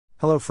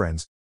Hello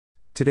friends.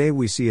 Today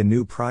we see a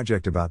new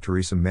project about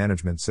tourism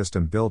management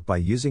system built by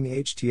using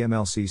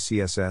HTML,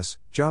 CSS,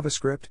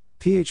 JavaScript,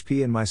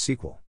 PHP and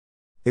MySQL.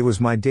 It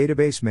was my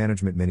database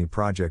management mini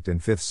project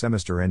in 5th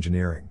semester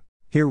engineering.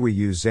 Here we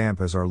use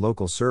Xampp as our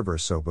local server,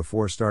 so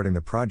before starting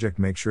the project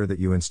make sure that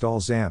you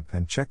install Xampp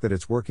and check that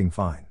it's working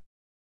fine.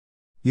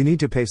 You need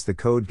to paste the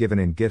code given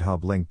in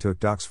GitHub link to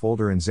docs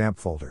folder in Xampp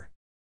folder.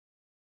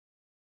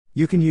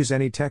 You can use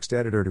any text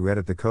editor to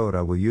edit the code.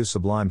 I will use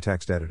Sublime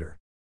Text Editor.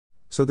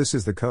 So this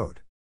is the code.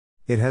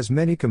 It has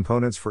many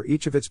components for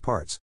each of its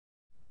parts.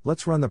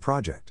 Let's run the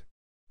project.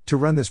 To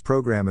run this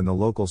program in the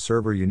local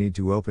server you need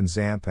to open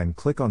Xampp and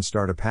click on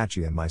Start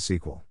Apache and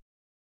MySQL.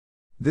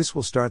 This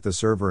will start the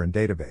server and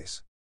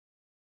database.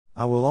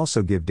 I will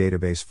also give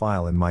database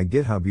file in my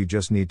GitHub. You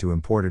just need to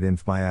import it in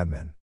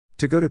myadmin.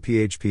 To go to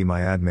PHP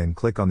myadmin,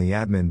 click on the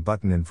admin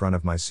button in front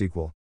of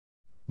MySQL.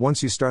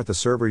 Once you start the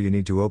server you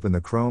need to open the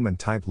Chrome and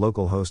type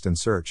localhost and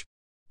search.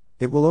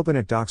 It will open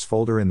at docs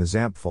folder in the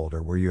Xampp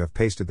folder where you have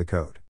pasted the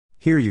code.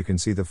 Here you can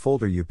see the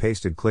folder you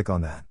pasted, click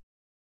on that.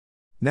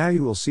 Now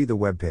you will see the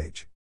web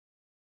page.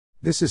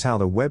 This is how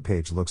the web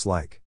page looks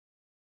like.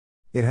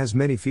 It has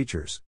many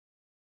features.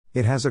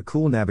 It has a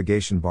cool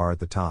navigation bar at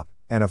the top,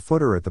 and a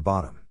footer at the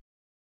bottom.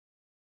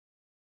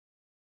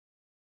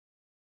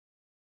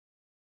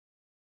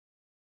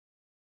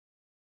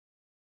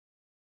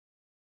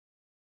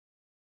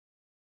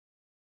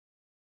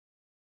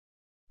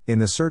 In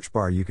the search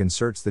bar you can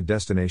search the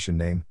destination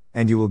name,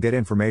 and you will get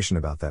information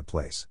about that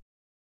place.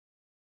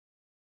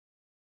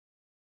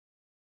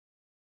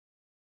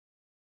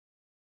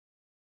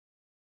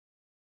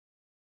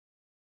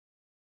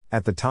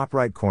 At the top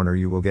right corner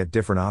you will get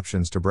different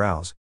options to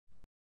browse.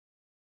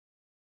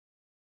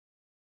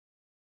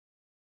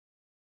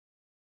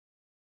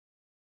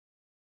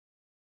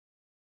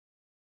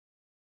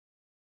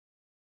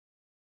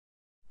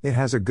 It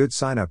has a good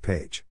sign up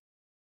page.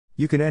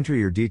 You can enter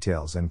your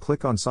details and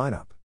click on sign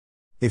up.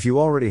 If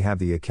you already have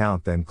the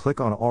account, then click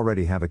on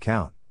already have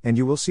account, and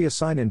you will see a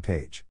sign in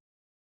page.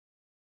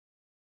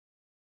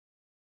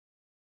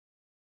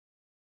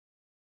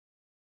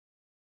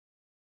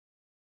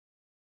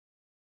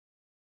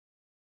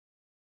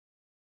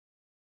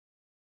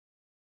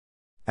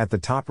 At the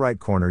top right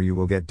corner you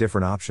will get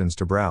different options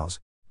to browse.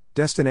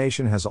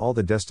 Destination has all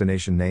the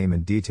destination name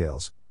and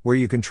details, where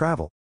you can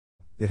travel.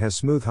 It has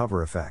smooth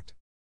hover effect.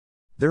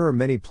 There are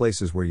many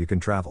places where you can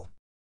travel.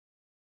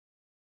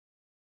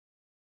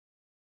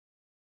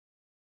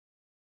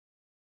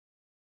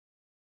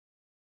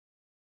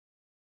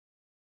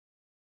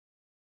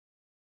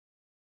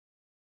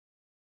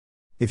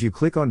 If you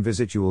click on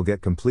visit you will get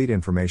complete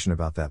information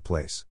about that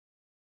place.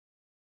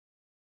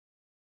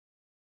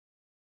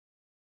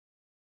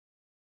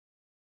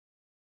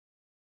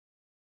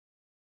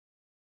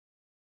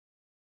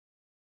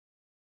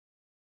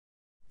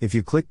 If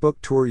you click book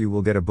tour you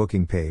will get a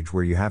booking page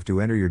where you have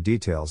to enter your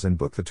details and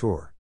book the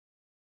tour.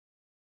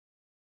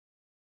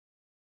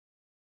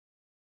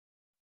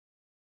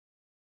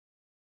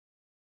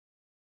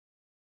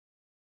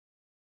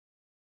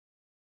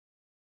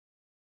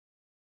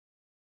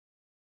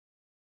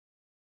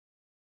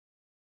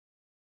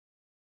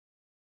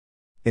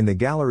 In the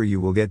gallery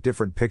you will get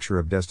different picture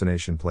of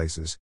destination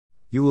places.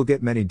 You will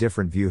get many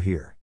different view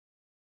here.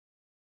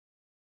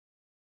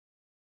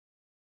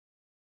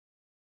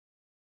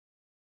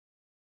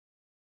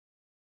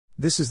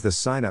 This is the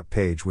sign up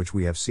page which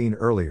we have seen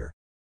earlier.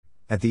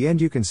 At the end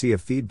you can see a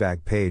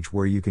feedback page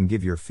where you can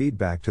give your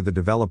feedback to the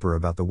developer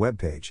about the web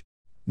page.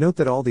 Note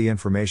that all the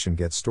information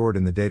gets stored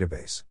in the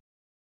database.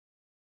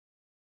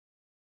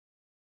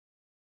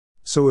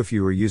 So if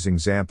you are using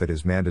Xampp it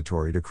is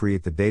mandatory to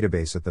create the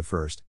database at the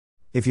first.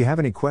 If you have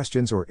any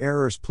questions or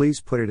errors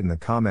please put it in the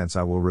comments,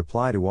 I will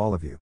reply to all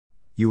of you.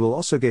 You will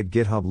also get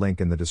GitHub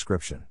link in the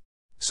description.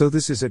 So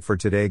this is it for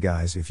today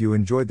guys. If you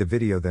enjoyed the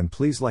video then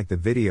please like the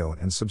video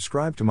and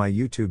subscribe to my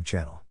YouTube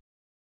channel.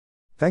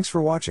 Thanks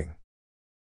for watching.